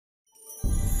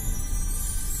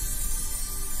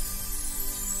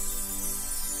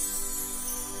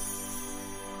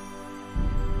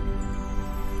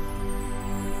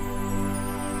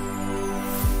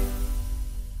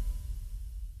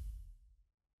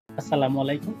আসসালামু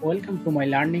আলাইকুম। Welcome to my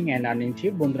learning and earning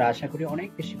টিপ। বন্ধুরা, আশা করি অনেক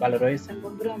বেশি ভালো রয়েছেন।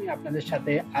 বন্ধুরা, আমি আপনাদের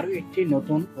সাথে আরো একটি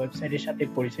নতুন ওয়েবসাইটের সাথে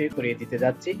পরিচয় করিয়ে দিতে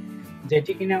যাচ্ছি,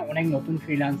 যেটি কিনা অনেক নতুন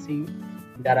ফ্রিল্যান্সিং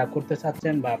যারা করতে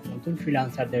চাচ্ছেন বা নতুন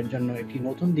ফ্রিল্যান্সারদের জন্য একটি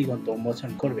নতুন দিগন্ত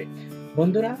উন্মোচন করবে।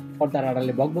 বন্ধুরা, পর্দার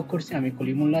আড়ালে বকবক করছি আমি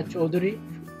Kalimullah Chowdhury,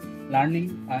 learning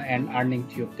and earning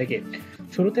tube থেকে।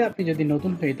 শুরুতে আপনি যদি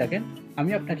নতুন হয়ে থাকেন,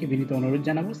 আমি আপনাকে বিনীত অনুরোধ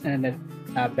জানাবো চ্যানেলের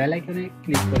বেল আইকনে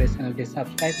ক্লিক করে চ্যানেলটি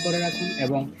সাবস্ক্রাইব করে রাখুন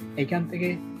এবং এখান থেকে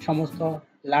সমস্ত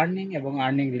লার্নিং এবং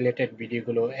আর্নিং রিলেটেড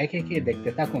ভিডিওগুলো একে একে দেখতে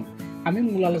থাকুন। আমি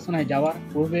মূল আলোচনায় যাওয়ার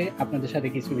পূর্বে আপনাদের সাথে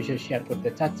কিছু বিষয় শেয়ার করতে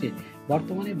চাচ্ছি।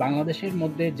 বর্তমানে বাংলাদেশের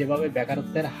মধ্যে যেভাবে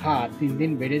বেকারত্বের হার দিন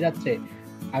দিন বেড়ে যাচ্ছে,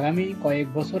 আগামী কয়েক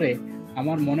বছরে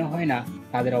আমার মনে হয় না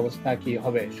তাদের অবস্থা কি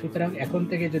হবে। সুতরাং এখন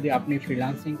থেকে যদি আপনি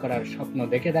ফ্রিল্যান্সিং করার স্বপ্ন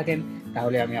দেখে থাকেন,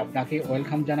 তাহলে আমি আপনাকে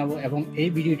ওয়েলকাম জানাবো এবং এই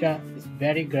ভিডিওটা is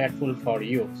very grateful for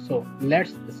you. So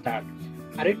let's start.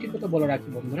 আরেকটি কথা বলে রাখি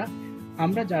বন্ধুরা,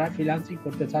 আমরা যারা ফ্রিল্যান্সিং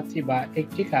করতে চাচ্ছি বা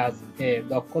একটি কাজে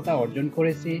দক্ষতা অর্জন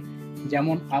করেছি,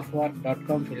 যেমন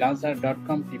upwork.com,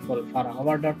 freelancer.com,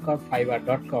 peopleforhour.com,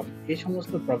 fiverr.com, এই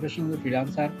সমস্ত প্রফেশনাল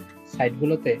ফ্রিল্যান্সার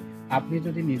সাইটগুলোতে আপনি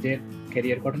যদি নিজের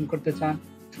ক্যারিয়ার গঠন করতে চান,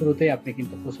 শুরুতেই আপনি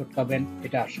কিন্তু হোঁচট খাবেন,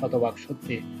 এটা শতভাগ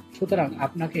সত্যি। সুতরাং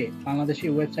আপনাকে বাংলাদেশি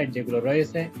ওয়েবসাইট যেগুলো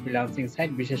রয়েছে ফ্রিল্যান্সিং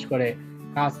সাইট, বিশেষ করে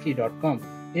কাজকি.com,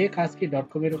 এই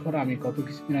কাজকি.com এর উপর আমি গত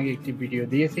কিছুদিন আগে একটি ভিডিও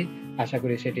দিয়েছি, আশা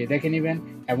করি সেটি দেখে নেবেন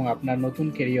এবং আপনার নতুন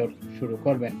ক্যারিয়ার শুরু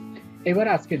করবেন। এবার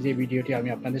আজকের যে ভিডিওটি আমি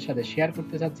আপনাদের সাথে শেয়ার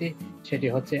করতে চাচ্ছি সেটি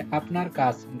হচ্ছে আপনার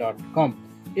কাজ.com।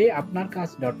 এই আপনার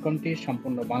কাজ.comটি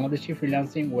সম্পূর্ণ বাংলাদেশি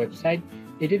ফ্রিল্যান্সিং ওয়েবসাইট।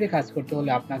 এটিতে কাজ করতে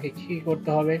হলে আপনাকে কি করতে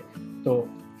হবে, তো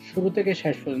শুরু থেকে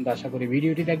শেষ পর্যন্ত আশা করি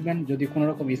ভিডিওটি দেখবেন। যদি কোনো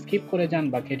রকম স্কিপ করে যান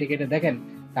বা কেটে কেটে দেখেন,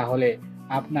 তাহলে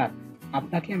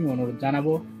আপনাকে আমি অনুরোধ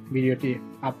জানাবো ভিডিওটি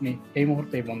আপনি এই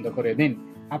মুহূর্তেই বন্ধ করে দিন।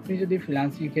 আপনি যদি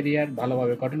ফ্রিল্যান্সিং ক্যারিয়ার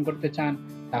ভালোভাবে গঠন করতে চান,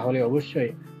 তাহলে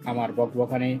অবশ্যই আমার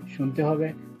বকবকানি শুনতে হবে।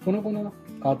 কোনো কোনো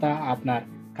কথা আপনার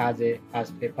কাজে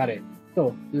আসতে পারে। তো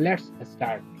লেটস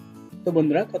স্টার্ট। তো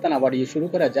বন্ধুরা, কথা না বাড়িয়ে শুরু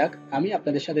করা যাক। আমি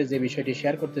আপনাদের সাথে যে বিষয়টি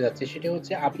শেয়ার করতে যাচ্ছি সেটি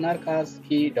হচ্ছে আপনার কাজ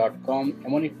কি ডট কম,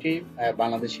 এমন একটি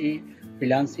বাংলাদেশি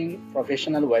ফ্রিল্যান্সিং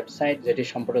প্রফেশনাল ওয়েবসাইট যেটি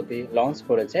সম্প্রতি লঞ্চ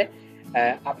করেছে।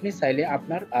 আপনি চাইলে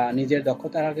আপনার নিজের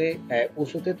দক্ষতার আগে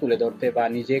উঁচুতে তুলে ধরতে বা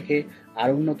নিজেকে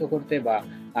আরো উন্নত করতে বা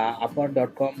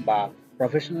upwork.com বা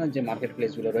প্রফেশনাল যে মার্কেট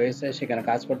প্লেসগুলো রয়েছে সেখানে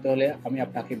কাজ করতে হলে আমি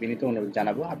আপনাকে বিনীত অনুরোধ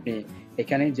জানাবো আপনি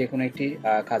এখানে যে কোনো একটি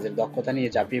কাজের দক্ষতা নিয়ে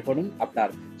ঝাঁপিয়ে পড়ুন, আপনার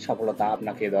সফলতা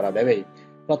আপনাকে ধরা দেবেই।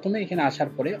 প্রথমে এখানে আসার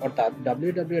পরে অর্থাৎ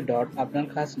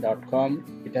www.apnarkaz.com,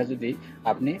 এটা যদি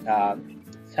আপনি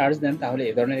সার্চ দেন তাহলে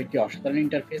এ ধরনের একটি অসাধারণ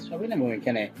ইন্টারফেস পাবেন এবং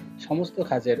এখানে সমস্ত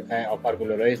কাজের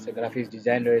অফারগুলো রয়েছে, গ্রাফিক্স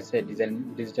ডিজাইন রয়েছে,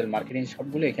 ডিজিটাল মার্কেটিং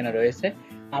সবগুলো এখানে রয়েছে।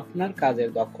 আপনার কাজের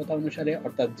দক্ষতা অনুসারে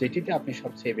অর্থাৎ যেটিতে আপনি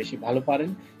সবচেয়ে বেশি ভালো পারেন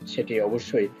সেটি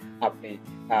অবশ্যই আপনি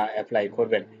অ্যাপ্লাই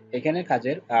করবেন। এখানে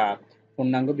কাজের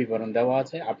পূর্ণাঙ্গ বিবরণ দেওয়া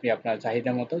আছে। আপনি আপনার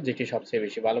চাহিদা মতো যেটি সবচেয়ে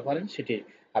বেশি ভালো পারেন সেটি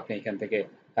আপনি এখান থেকে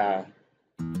আহ,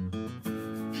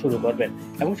 শুরু করবেন।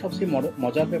 এবং সবচেয়ে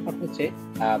মজার ব্যাপার হচ্ছে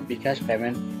বিকাশ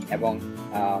পেমেন্ট এবং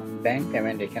ব্যাংক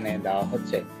পেমেন্ট এখানে দেওয়া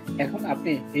হচ্ছে। এখন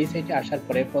আপনি এই সাইটে আসার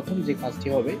পরে প্রথম যে কাজটি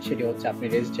হবে সেটি হচ্ছে আপনি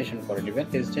রেজিস্ট্রেশন করে নেবেন।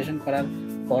 রেজিস্ট্রেশন করার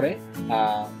পরে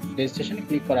রেজিস্ট্রেশনে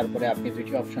ক্লিক করার পরে আপনি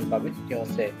দুটি অপশন পাবেন, এটি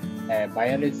হচ্ছে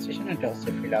বায়ার রেজিস্ট্রেশন, এটা হচ্ছে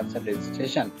ফ্রিল্যান্সার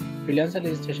রেজিস্ট্রেশন। ফ্রিল্যান্সার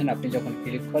রেজিস্ট্রেশন আপনি যখন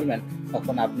ক্লিক করবেন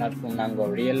তখন আপনার পূর্ণাঙ্গ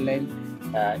রিয়েল নেম,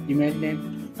 ইমেল নেম,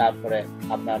 তারপরে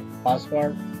আপনার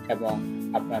পাসওয়ার্ড এবং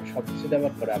আপনার সবকিছু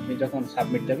দেওয়ার পরে আপনি যখন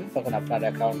সাবমিট দেবেন তখন আপনার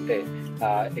অ্যাকাউন্টে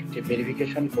একটি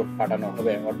ভেরিফিকেশন কোড পাঠানো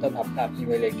হবে, অর্থাৎ আপনার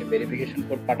ইমেইলে একটি ভেরিফিকেশন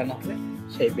কোড পাঠানো হবে।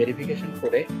 সেই ভেরিফিকেশন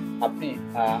কোডে আপনি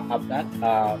আপনার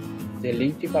যে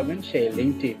লিঙ্কটি পাবেন সেই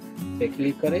লিঙ্কটি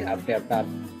ক্লিক করে আপনি আপনার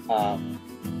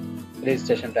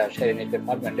রেজিস্ট্রেশনটা সেরে নিতে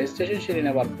পারবেন। রেজিস্ট্রেশন সেরে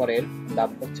নেওয়ার পরের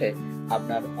ধাপ হচ্ছে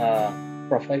আপনার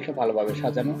প্রোফাইলটা ভালোভাবে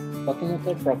সাজানো। প্রথমত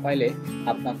প্রোফাইলে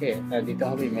আপনাকে দিতে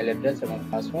হবে ইমেল অ্যাড্রেস এবং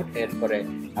পাসওয়ার্ড, এরপরে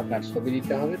আপনার ছবি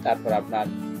দিতে হবে, তারপর আপনার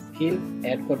স্কিল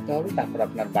অ্যাড করতে হবে, তারপর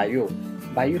আপনার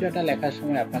বায়োডাটা লেখার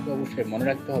সময় আপনাকে অবশ্যই মনে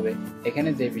রাখতে হবে এখানে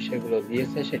যে বিষয়গুলো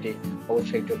দিয়েছে সেটি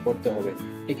অবশ্যই একটু পড়তে হবে।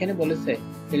 এখানে বলেছে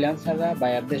ফ্রিল্যান্সাররা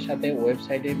বায়ারদের সাথে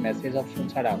ওয়েবসাইটে মেসেজ অপশন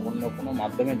ছাড়া অন্য কোনো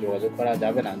মাধ্যমে যোগাযোগ করা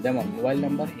যাবে না, যেমন মোবাইল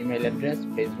নম্বর, ইমেল অ্যাড্রেস,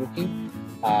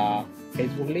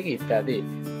 ফেসবুক লিঙ্ক ইত্যাদি।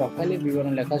 প্রোফাইলের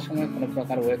বিবরণ লেখার সময় কোনো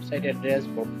প্রকার website address,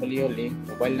 portfolio link,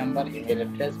 mobile number, email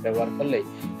address ব্যবহার করলেই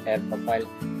এর প্রোফাইল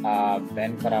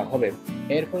ব্যান করা হবে।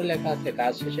 এরপরে লেখা আছে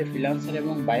কাজ শেষে ফ্রিল্যান্সার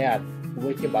এবং বায়ার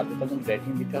উভয়কে বাধ্যতামূলক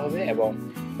রেটিং দিতে হবে এবং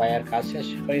বায়ার কাজ শেষ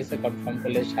হয়েছে কনফার্ম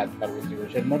করলে 7 পরবর্তী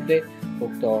দিবসের মধ্যে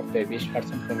উক্ত অর্থে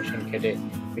 20% কমিশন কেটে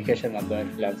বিকাশের মাধ্যমে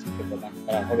ফ্রিল্যান্সারকে প্রদান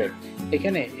করা হবে।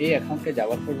 এখানে এই অ্যাকাউন্টে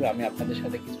যাওয়ার পূর্বে আমি আপনাদের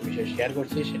সাথে কিছু বিষয় শেয়ার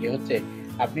করছি, সেটি হচ্ছে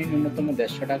আপনি ন্যূনতম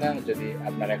 150 টাকা যদি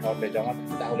আপনার অ্যাকাউন্টে জমা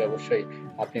থাকে তাহলে অবশ্যই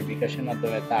আপনি বিকাশের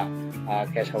মাধ্যমে তা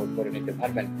ক্যাশ আউট করে নিতে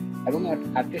পারবেন। এবং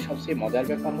আরেকটি সবচেয়ে মজার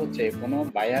ব্যাপার হচ্ছে, কোনো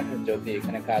বায়ার যদি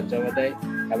এখানে কাজ জমা দেয়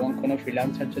এবং কোনো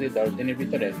ফ্রিল্যান্সার যদি 10 দিনের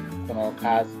ভিতরে কোনো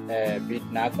কাজ বিড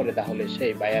না করে, তাহলে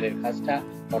সেই বায়ারের কাজটা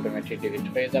অটোমেটিক ডিলিট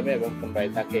হয়ে যাবে এবং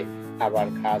পুনরায় তাকে আবার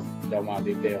কাজ জমা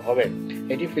দিতে হবে।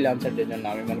 এটি ফ্রিল্যান্সারদের জন্য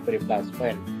আমি মনে করি প্লাস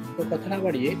পয়েন্ট। তো কথা না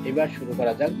বাড়িয়ে এবার শুরু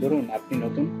করা যাক। ধরুন আপনি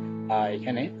নতুন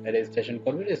এখানে রেজিস্ট্রেশন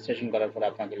করবেন। রেজিস্ট্রেশন করার পরে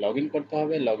আপনাকে লগ ইন করতে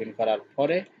হবে। লগ ইন করার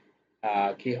পরে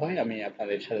কি হয় আমি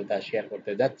আপনাদের সাথে তা শেয়ার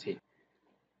করতে যাচ্ছি।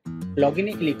 লগ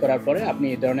ইনে ক্লিক করার পরে আপনি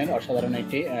এই ধরনের অসাধারণ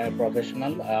একটি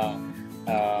প্রফেশনাল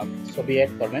ছবি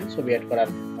অ্যাড করবেন। ছবি অ্যাড করার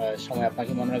সময়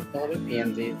আপনাকে মনে রাখতে হবে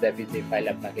পিএনজি, জেপিজি ফাইল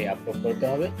আপনাকে আপলোড করতে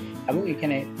হবে এবং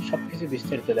এখানে সবকিছু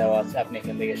বিস্তারিত দেওয়া আছে। আপনি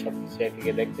এখান থেকে সবকিছু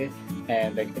একে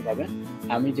দেখতে পাবেন।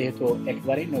 আমি যেহেতু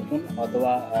একেবারেই নতুন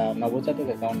অথবা নবজাতক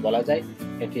অ্যাকাউন্ট বলা যায়,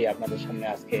 এটি আপনাদের সামনে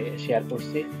আজকে শেয়ার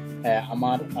করছি।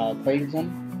 আমার কয়েকজন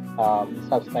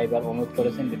সাবস্ক্রাইবার অনুরোধ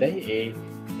করেছেন বিধায়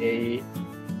এই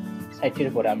সাইটের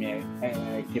উপরে আমি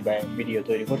একটি ভিডিও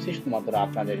তৈরি করছি শুধুমাত্র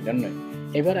আপনাদের জন্য।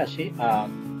 এবার আসি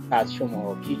কাজসমূহ,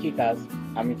 কি কি কাজ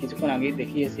আমি কিছুক্ষণ আগেই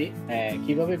দেখিয়েছি।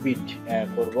 কিভাবে বিড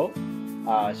করব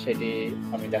সেটি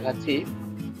আমি দেখাচ্ছি।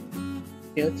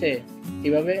 হচ্ছে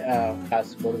কিভাবে কাজ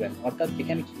করবেন, অর্থাৎ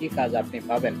এখানে কি কি কাজ আপনি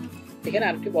পাবেন। এখানে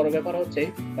আরেকটি বড় ব্যাপার হচ্ছে,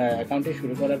 অ্যাকাউন্টটি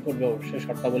শুরু করার পূর্বে অবশ্যই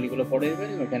শর্তাবলীগুলো পড়ে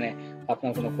নেবেন। ওখানে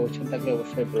আপনার কোনো কোয়েশ্চেন থাকলে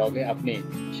অবশ্যই ব্লগে আপনি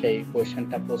সেই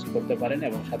কোয়েশ্চেনটা পোস্ট করতে পারেন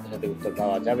এবং সাথে সাথে উত্তর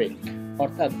পাওয়া যাবে।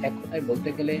 অর্থাৎ এক কথায় বলতে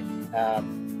গেলে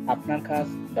আপনার কাজ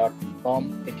 .com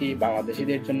এটি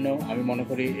বাংলাদেশিদের জন্য আমি মনে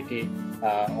করি এটি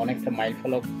অনেকটা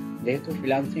মাইলফলক। যেহেতু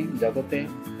ফ্রিল্যান্সিং জগতে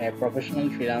প্রফেশনাল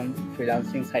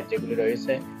ফ্রিল্যান্সিং সাইট যেগুলি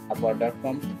রয়েছে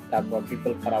upwork.com, তারপর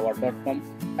peopleforhour.com,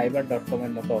 fiverr.com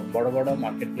এর মতো বড় বড়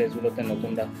মার্কেট প্লেসগুলোতে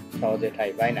নতুনরা সহজে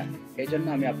ঠাঁই পায় না। এই জন্য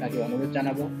আমি আপনাকে অনুরোধ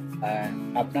জানাবো,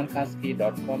 আপনার কাজ কি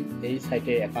 .com এই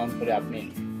সাইটে অ্যাকাউন্ট করে আপনি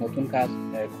নতুন কাজ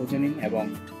খুঁজে নিন এবং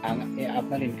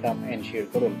আপনার ইনকাম এনশিওর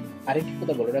করুন। আরেকটি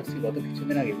কথা বলে রাখছি, গত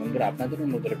কিছুদিন আগে বন্ধুরা আপনাদের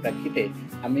অনুরোধের প্রেক্ষিতে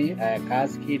আমি কাজ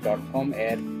কি .com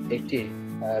এর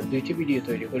দুইটি ভিডিও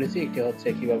তৈরি করেছি। একটি হচ্ছে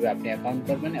কিভাবে আপনি অ্যাকাউন্ট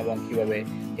করবেন এবং কিভাবে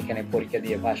এখানে পরীক্ষা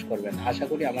দিয়ে পাস করবেন। আশা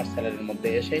করি আমার চ্যানেলের মধ্যে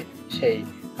এসে সেই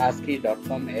কাজ কি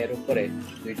 .com এর উপরে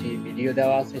দুইটি ভিডিও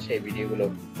দেওয়া আছে, সেই ভিডিওগুলো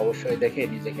অবশ্যই দেখে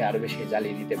নিজেকে আরো বেশি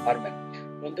জ্বালিয়ে নিতে পারবেন।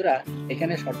 বন্ধুরা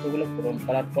এখানে শর্তগুলো পূরণ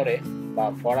করার পরে বা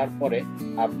পড়ার পরে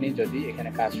আপনি যদি এখানে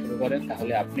কাজ শুরু করেন,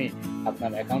 তাহলে আপনি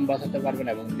আপনার অ্যাকাউন্ট বাঁচাতে পারবেন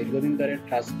এবং দীর্ঘদিন ধরে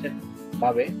ট্রাস্টেড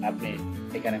ভাবে আপনি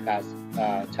এখানে কাজ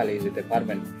চালিয়ে যেতে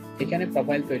পারবেন। এখানে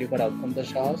প্রোফাইল তৈরি করা অত্যন্ত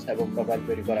সহজ এবং প্রোফাইল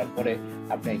তৈরি করার পরে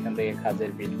আপনি এখান থেকে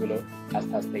কাজের বিটগুলো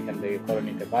আস্তে আস্তে এখান থেকে করে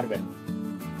নিতে পারবেন।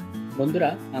 বন্ধুরা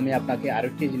আমি আপনাকে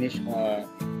আরেকটি জিনিস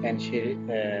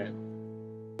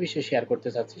বিষয়ে শেয়ার করতে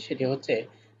চাচ্ছি, সেটি হচ্ছে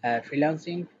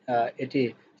ফ্রিল্যান্সিং এটি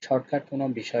শর্টকাট কোনো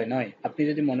বিষয় নয়। আপনি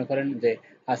যদি মনে করেন যে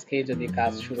আজকে যদি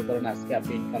কাজ শুরু করেন, আজকে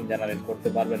আপনি ইনকাম জেনারেট করতে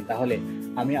পারবেন, তাহলে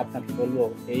আমি আপনাকে বলবো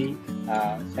এই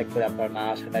সেক্টরে আপনার না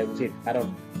আসাটাই উচিত। কারণ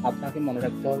আপনাকে মনে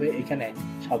রাখতে হবে এখানে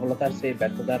সফলতার চেয়ে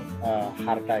ব্যর্থতার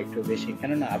হারটা একটু বেশি।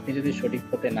 কেননা আপনি যদি সঠিক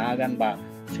পথে না আগান বা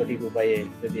সঠিক উপায়ে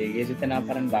যদি এগিয়ে যেতে না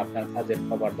পারেন বা আপনার কাজের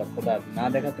প্রপার দক্ষতা না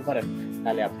দেখাতে পারেন,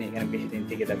 তাহলে আপনি এখানে বেশি দিন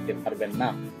টিকে থাকতে পারবেন না।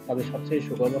 তবে সবচেয়ে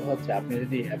সুখবর হচ্ছে আপনি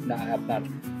যদি আপনার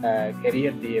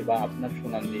ক্যারিয়ার দিয়ে বা আপনার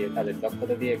সুনাম দিয়ে, কাজের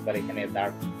দক্ষতা দিয়ে একবার এখানে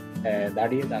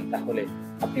দাঁড়িয়ে যান, তাহলে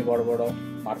আপনি বড় বড়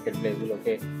মার্কেট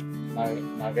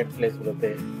প্লেসগুলোতে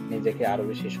নিজেকে আরো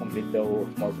বেশি সমৃদ্ধ ও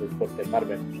মজবুত করতে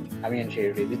পারবেন। আমি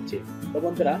এনশিওরিটি দিচ্ছি। তো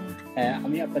বন্ধুরা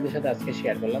আমি আপনাদের সাথে আজকে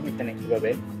শেয়ার করলাম এখানে কিভাবে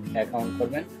অ্যাকাউন্ট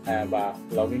করবেন বা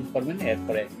লগ ইন করবেন,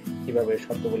 এরপরে কিভাবে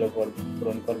শর্তগুলো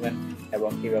পূরণ করবেন এবং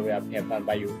কিভাবে আপনি আপনার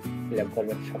বায়ু ফিল আপ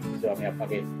করবেন, সবকিছু আমি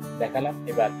আপনাকে দেখালাম।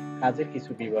 এবার কাজের কিছু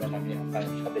বিবরণ আমি আপনার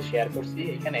সাথে শেয়ার করছি।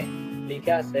 এখানে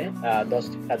লেখা আছে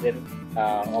 10টি কাজের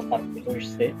অফার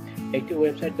এসছে। একটি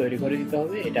ওয়েবসাইট তৈরি করে দিতে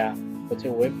হবে। এটা হচ্ছে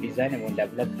ওয়েব ডিজাইন এবং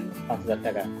ডেভেলপমেন্ট, 5,000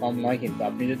 টাকা, কম নয় কিন্তু।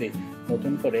 আপনি যদি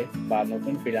নতুন করে বা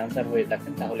নতুন ফ্রিল্যান্সার হয়ে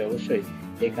থাকেন, তাহলে অবশ্যই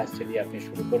এই কাজটি দিয়ে আপনি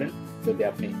শুরু করেন। যদি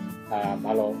আপনি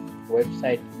ভালো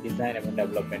ওয়েবসাইট ডিজাইন এবং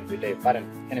ডেভেলপমেন্ট দুইটাই পারেন,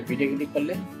 এখানে ভিডিও ক্লিক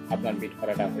করলে আপনার বিট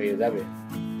করাটা হয়ে যাবে।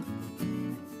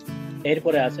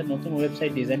 এরপরে আছে নতুন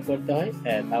ওয়েবসাইট ডিজাইন করতে হয়,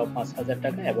 তাও 5,000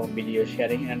 টাকা, এবং video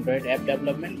sharing, Android app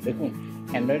development. দেখুন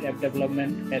অ্যান্ড্রয়েড অ্যাপ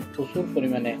ডেভেলপমেন্টের প্রচুর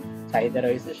পরিমাণে চাহিদা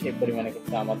রয়েছে, সেই পরিমাণে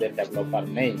কিন্তু আমাদের ডেভেলপার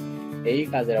নেই। এই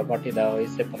কাজের অফারটি দেওয়া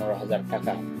হয়েছে 15,000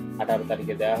 টাকা, 18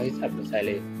 তারিখে দেওয়া হয়েছে। আপনি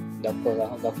চাইলে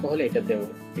দক্ষ হলে এটাতেও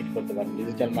ফিট করতে পারেন।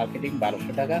 ডিজিটাল মার্কেটিং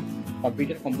 1200 টাকা,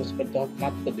 কম্পিউটার কম্পোজ করতে হবে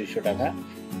মাত্র 200 টাকা,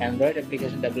 অ্যান্ড্রয়েড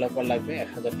অ্যাপ্লিকেশন ডেভেলপার লাগবে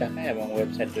 1000 টাকা এবং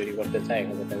ওয়েবসাইট তৈরি করতে চাই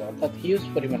 1000 টাকা। অর্থাৎ হিউজ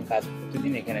পরিমাণ কাজ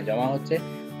প্রতিদিন এখানে জমা হচ্ছে।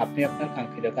 আপনি আপনার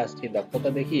কাঙ্ক্ষিত কাজটি দক্ষতা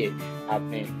দেখিয়ে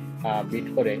আপনি বিট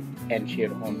করে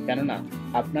এনশিওর হন, কেননা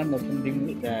আপনার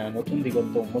নতুন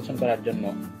দিগন্ত উন্মোচন করার জন্য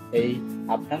এই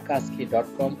আপনার কাজ কি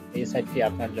 .com এই সাইটটি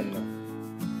আপনার জন্য।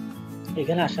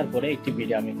 এখানে আসার পরে একটি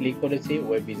ভিডিও আমি ক্লিক করেছি,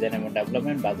 ওয়েব ডিজাইন এবং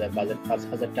ডেভেলপমেন্ট, বাজেট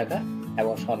 5,000 টাকা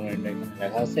এবং সর্বনিম্ন এখানে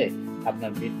লেখা আছে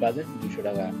আপনার বিট বাজেট 200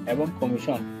 টাকা এবং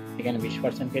কমিশন এখানে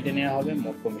 20% কেটে নেওয়া হবে।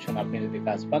 মোট কমিশন আপনি যদি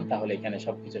কাজ পান তাহলে এখানে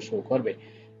সবকিছু শো করবে।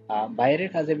 বাইরের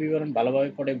কাজের বিবরণ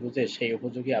ভালোভাবে পড়ে বুঝে সেই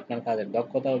উপযোগী আপনার কাজের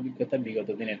দক্ষতা, অভিজ্ঞতা, বিগত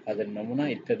দিনের কাজের নমুনা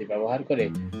ইত্যাদি ব্যবহার করে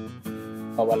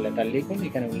কভার লেটার লিখুন।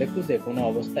 এখানে উল্লেখ যে কোনো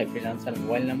অবস্থায় freelancer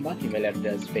mobile number, email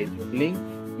address, Facebook link,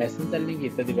 Messenger link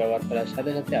ইত্যাদি ব্যবহার করার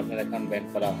সাথে সাথে আপনার অ্যাকাউন্ট ব্যান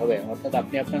করা হবে। অর্থাৎ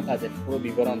আপনি আপনার কাজের পুরো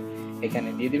বিবরণ এখানে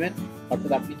দিয়ে দিবেন।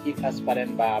 অর্থাৎ আপনি কি কাজ পারেন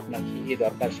বা আপনার কি কি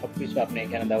দরকার সবকিছু আপনি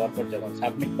এখানে দেওয়ার পর যখন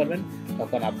সাবমিট করবেন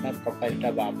তখন আপনার প্রোফাইলটা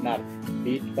বা আপনার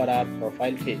বিট করার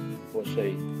প্রোফাইলটি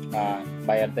অবশ্যই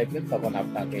বায়ার দেখবেন, তখন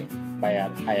আপনাকে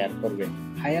বায়ার হায়ার করবে।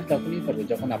 হায়ার তখনই করবে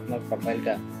যখন আপনার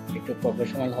প্রোফাইলটা একটু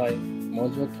প্রফেশনাল হয়,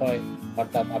 মজবুত হয়,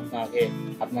 অর্থাৎ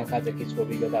আপনার কাজে কিছু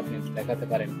অভিজ্ঞতা আপনি দেখাতে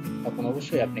পারেন, তখন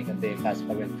অবশ্যই আপনি এখান থেকে কাজ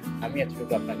পাবেন। আমি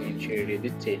এতটুকু আপনাকে ইনশিওরিটি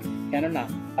দিচ্ছি, কেননা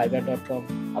fiverr.com,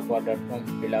 upwork.com,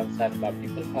 ফ্রিল্যান্সার বা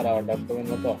peopleforhour.com এর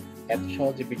মতো এত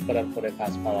সহজে বিট করার পরে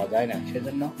কাজ পাওয়া যায় না।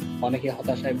 সেজন্য অনেকে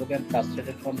হতাশায় ভোগেন,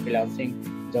 ফ্রাস্ট্রেটেড হন, ফ্রিল্যান্সিং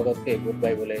জগৎকে গুড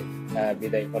বাই বলে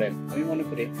বিদায় করেন। আমি মনে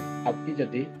করি আপনি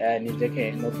যদি নিজেকে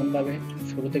নতুনভাবে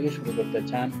শুরু থেকে শুরু করতে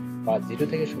চান বা জিরো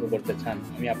থেকে শুরু করতে চান,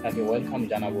 আমি আপনাকে ওয়েলকাম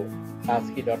জানাবো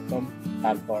কাজকি.com,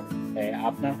 তারপর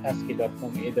আপনার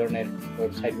কাজকি.com এই ধরনের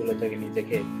ওয়েবসাইটগুলো থেকে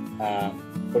নিজেকে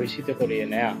পরিচিত করিয়ে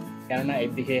নেওয়া, কেননা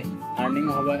একদিকে আর্নিং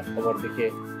হবে, অপরদিকে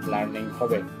লার্নিং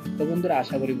হবে। তো বন্ধুরা,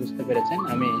 আশা করি বুঝতে পেরেছেন।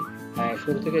 আমি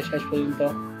শুরু থেকে শেষ পর্যন্ত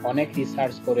অনেক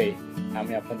রিসার্চ করে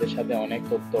আমি আপনাদের সাথে অনেক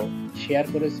তথ্য শেয়ার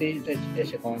করেছি।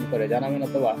 এসে কমেন্ট করে জানাবেন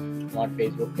অথবা আমার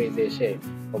ফেসবুক পেজে এসে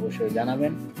অবশ্যই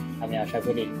জানাবেন। আমি আশা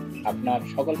করি আপনার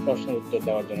সকল প্রশ্নের উত্তর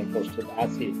দেওয়ার জন্য প্রস্তুত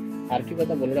আছি। আর কি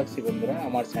কথা বলে রাখছি বন্ধুরা,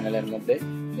 আমার চ্যানেলের মধ্যে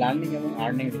লার্নিং এবং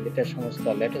আর্নিং রিলেটেড সমস্ত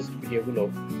লেটেস্ট ভিডিওগুলো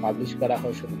পাবলিশ করা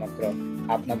হয় শুধুমাত্র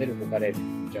আপনাদের উপকারের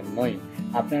জন্যই।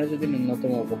 আপনারা যদি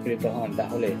ন্যূনতম উপকৃত হন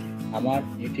তাহলে আমার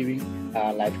ইউটিউবিং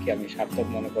লাইফকে আমি সার্থক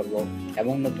মনে করব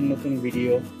এবং নতুন নতুন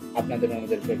ভিডিও আপনাদের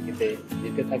প্রেক্ষিতে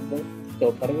দিতে থাকবো। তো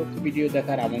পরবর্তী ভিডিও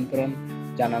দেখার আমন্ত্রণ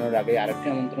জানানোর আগে আরেকটি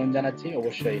আমন্ত্রণ জানাচ্ছি,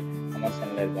 অবশ্যই আমার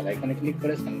চ্যানেলের বেল আইকনে ক্লিক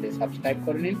করে চ্যানেলটি সাবস্ক্রাইব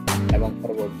করে নিন এবং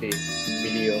পরবর্তী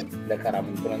ভিডিও দেখার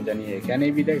আমন্ত্রণ জানিয়ে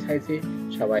এখানেই বিদায় চাইছি।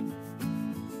 সবাই